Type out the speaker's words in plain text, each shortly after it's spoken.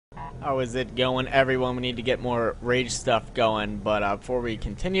How is it going, everyone? We need to get more Rage stuff going, but before we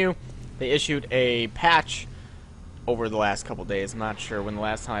continue, they issued a patch over the last couple days. I'm not sure when the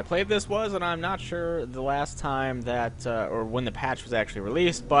last time I played this was, and I'm not sure the last time that, or when the patch was actually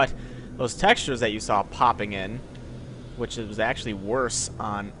released, but those textures that you saw popping in, which was actually worse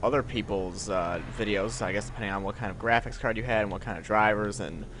on other people's videos, I guess depending on what kind of graphics card you had and what kind of drivers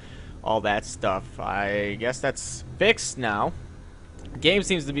and all that stuff. I guess that's fixed now. The game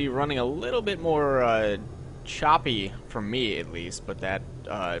seems to be running a little bit more choppy for me, at least, but that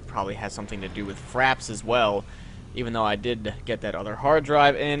probably has something to do with Fraps as well. Even though I did get that other hard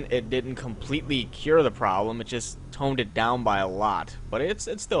drive in, it didn't completely cure the problem. It just toned it down by a lot, but it's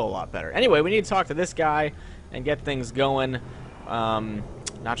still a lot better. Anyway, we need to talk to this guy and get things going.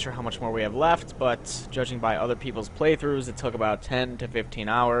 Not sure how much more we have left, but judging by other people's playthroughs, it took about 10 to 15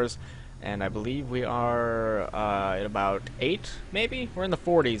 hours. And I believe we are at about 8, maybe? We're in the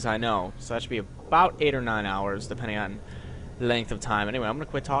 40s, I know. So that should be about 8 or 9 hours, depending on the length of time. Anyway, I'm going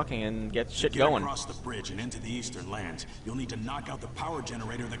to quit talking and get shit going. Across the bridge and into the eastern lands, you'll need to knock out the power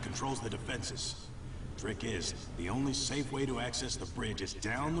generator that controls the defenses. Trick is, the only safe way to access the bridge is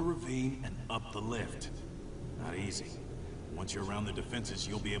down the ravine and up the lift. Not easy. Once you're around the defenses,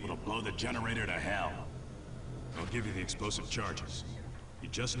 you'll be able to blow the generator to hell. I'll give you the explosive charges. You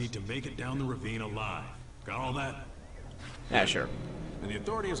just need to make it down the ravine alive. Got all that? Yeah, sure. And the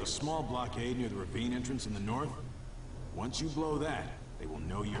Authority has a small blockade near the ravine entrance in the north. Once you blow that, they will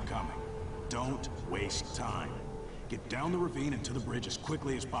know you're coming. Don't waste time. Get down the ravine and to the bridge as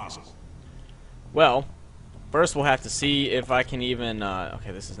quickly as possible. Well, first we'll have to see if I can even...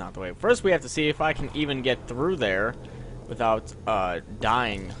 okay, this is not the way. First we have to see if I can even get through there without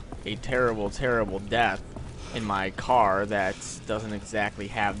dying a terrible, terrible death in my car that doesn't exactly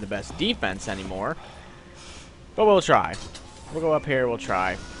have the best defense anymore. But we'll try. We'll go up here, we'll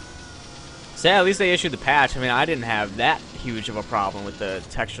try. So yeah, at least they issued the patch. I mean, I didn't have that huge of a problem with the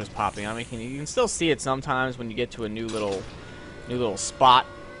textures popping. I mean, you can still see it sometimes when you get to a new little spot.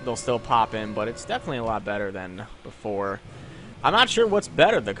 They'll still pop in, but it's definitely a lot better than before. I'm not sure what's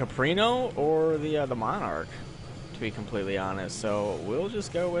better, the Caprino or the Monarch, to be completely honest. So we'll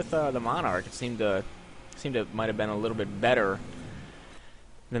just go with the Monarch. It seemed it might have been a little bit better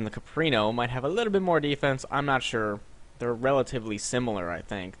than the Caprino. Might have a little bit more defense. I'm not sure. They're relatively similar, I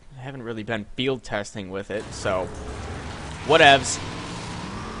think. I haven't really been field testing with it, so whatevs.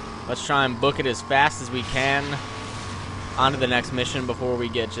 Let's try and book it as fast as we can on to the next mission before we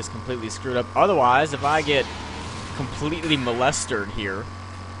get just completely screwed up. Otherwise, if I get completely molested here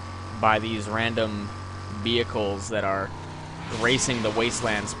by these random vehicles that are gracing the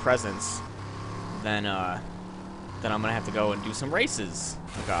Wasteland's presence, then I'm gonna have to go and do some races.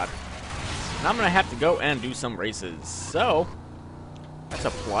 Oh god. And I'm gonna have to go and do some races. So that's a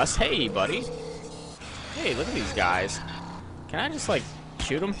plus. Hey, buddy. Hey, look at these guys. Can I just like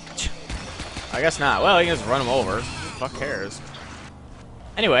shoot them? I guess not. Well, I can just run them over. Who the fuck cares?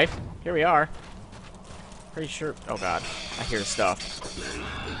 Anyway, here we are. Pretty sure. Oh god, I hear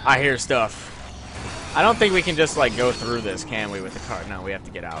stuff. I hear stuff. I don't think we can just like go through this, can we, with the car? No, we have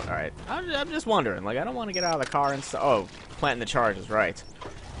to get out. All right. I'm just wondering. Like, I don't want to get out of the car and stuff. Oh, planting the charges, right?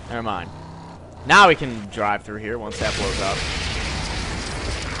 Never mind. Now we can drive through here once that blows up.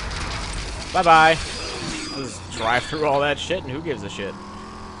 Bye-bye. Just drive through all that shit, and who gives a shit?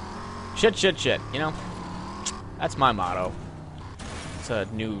 Shit, shit, shit. You know, that's my motto. It's a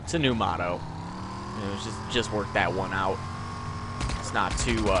new motto. You know, just work that one out. It's not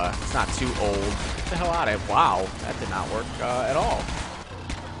too old. Get the hell out of it. Wow, that did not work at all.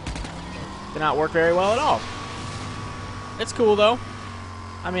 Did not work very well at all. It's cool though.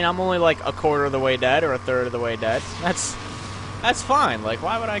 I mean, I'm only like a quarter of the way dead or a third of the way dead. That's fine. Like,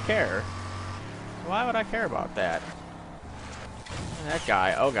 why would I care? Why would I care about that? That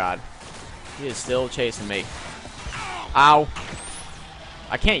guy. Oh god, he is still chasing me. Ow!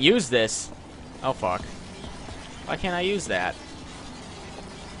 I can't use this. Oh fuck. Why can't I use that?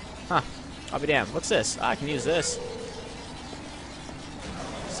 Huh. I'll be damned. What's this? I can use this.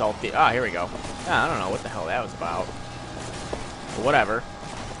 Salty. Ah, here we go. I don't know what the hell that was about. But whatever.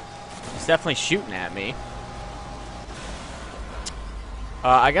 He's definitely shooting at me.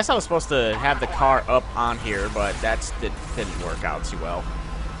 I guess I was supposed to have the car up on here, but that didn't work out too well.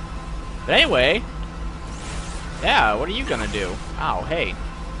 But anyway. Yeah, what are you gonna do? Ow, hey.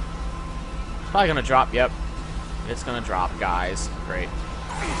 It's probably gonna drop. Yep. It's gonna drop, guys. Great.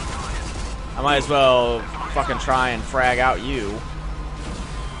 I might as well fucking try and frag out you.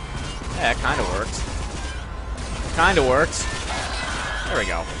 Yeah, it kinda works. Kinda works. There we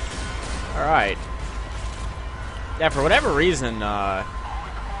go. Alright. Yeah, for whatever reason,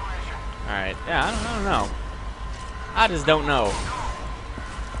 Alright, yeah, I don't know. I just don't know.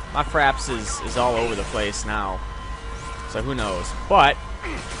 My fraps is all over the place now. So who knows? But,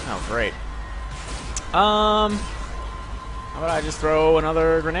 oh great. How about I just throw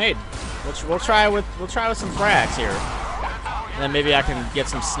another grenade? We'll try with some frags here. And then maybe I can get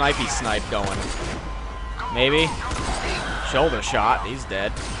some snipey snipe going. Maybe. Shoulder shot, he's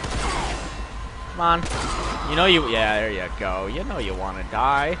dead. Come on. You know you, yeah, there you go. You know you want to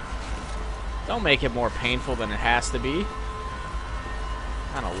die. Don't make it more painful than it has to be.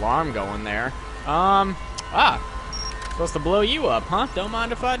 An alarm going there. Supposed to blow you up, huh? Don't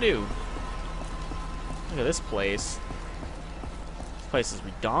mind if I do. Look at this place. This place is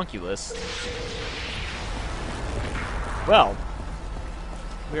redonkulous. Well,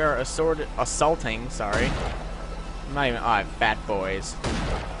 we are assaulting, sorry. I'm not even, fat boys.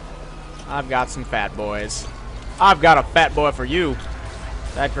 I've got some fat boys. I've got a fat boy for you.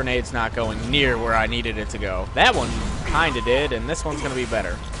 That grenade's not going near where I needed it to go. That one kinda did, and this one's gonna be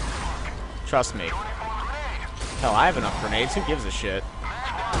better. Trust me. Hell, I have enough grenades. Who gives a shit?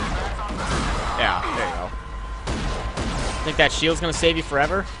 Yeah, there you go. Think that shield's gonna save you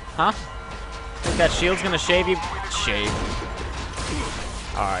forever? Huh? Think that shield's gonna shave you? Shave.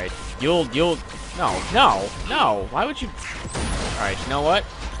 Alright. You'll... No. Why would you... Alright, you know what?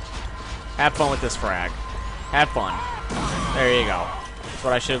 Have fun with this frag. Have fun. There you go. That's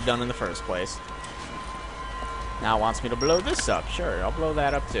what I should have done in the first place. Now it wants me to blow this up. Sure, I'll blow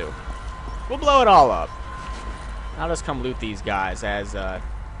that up too. We'll blow it all up. I'll just come loot these guys as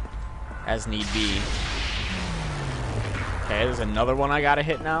need be. Okay, there's another one I gotta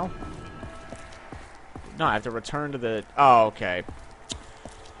hit now. No, I have to return to the... Oh, okay.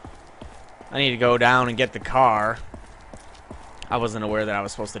 I need to go down and get the car. I wasn't aware that I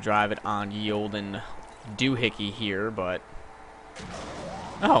was supposed to drive it on ye olden doohickey here, but...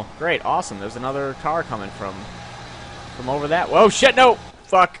 Oh, great, awesome. There's another car coming from over that... Whoa, shit, no!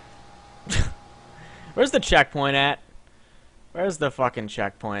 Fuck. Where's the checkpoint at? Where's the fucking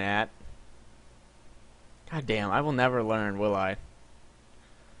checkpoint at? God damn, I will never learn, will I?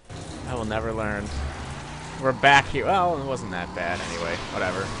 I will never learn. We're back here. Well, it wasn't that bad anyway.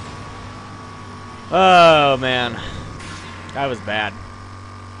 Whatever. Oh, man. That was bad.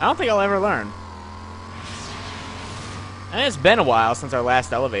 I don't think I'll ever learn. And it's been a while since our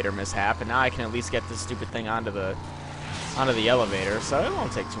last elevator mishap, and now I can at least get this stupid thing onto the elevator, so it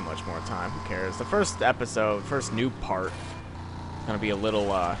won't take too much more time. Who cares? The first episode, first new part, is gonna be a little,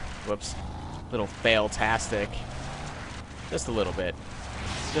 little fail-tastic. Just a little bit.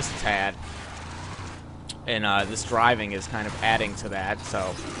 Just a tad. And, this driving is kind of adding to that,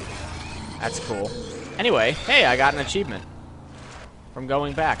 so that's cool. Anyway, hey, I got an achievement. From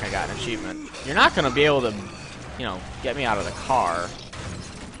going back, I got an achievement. You're not gonna be able to, you know, get me out of the car.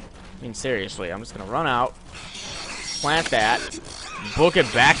 I mean, seriously, I'm just gonna run out, plant that, book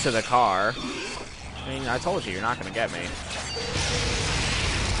it back to the car. I mean, I told you, you're not gonna get me.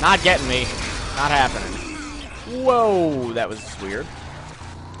 Not getting me. Not happening. Whoa, that was weird.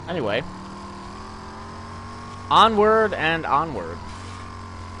 Anyway. Onward and onward.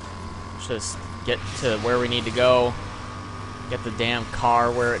 Just get to where we need to go. Get the damn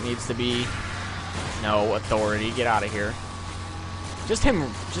car where it needs to be. No authority. Get out of here. Just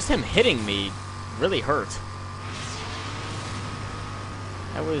him hitting me really hurt.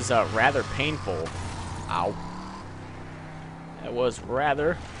 That was rather painful. Ow. That was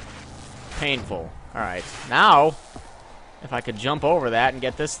rather painful. Alright. Now, if I could jump over that and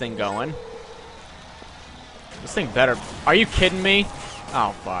get this thing going. This thing better... Are you kidding me?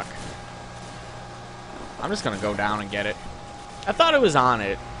 Oh, fuck. I'm just gonna go down and get it. I thought it was on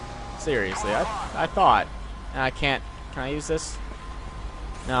it. Seriously, I thought. And I can't... Can I use this?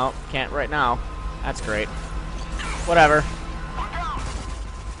 No, can't right now. That's great. Whatever.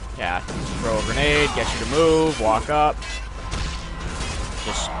 Yeah, throw a grenade, get you to move, walk up.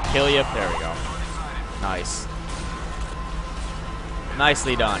 Just kill you. There we go. Nice.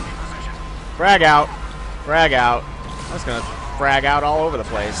 Nicely done. Frag out. Frag out. I'm just gonna frag out all over the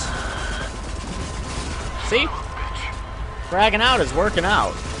place. See? Fragging out is working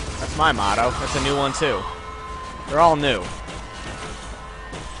out. That's my motto. That's a new one too. They're all new.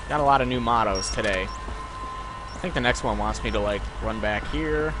 Got a lot of new mottos today. I think the next one wants me to like run back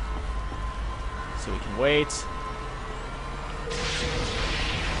here. So we can wait.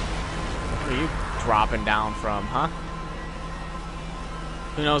 Where are you dropping down from, huh?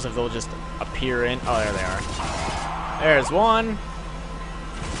 Who knows if they'll just appear in... Oh, there they are. There's one.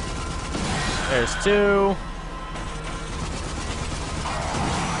 There's two.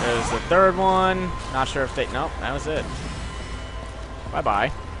 There's the third one. Not sure if they... Nope, that was it.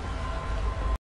 Bye-bye.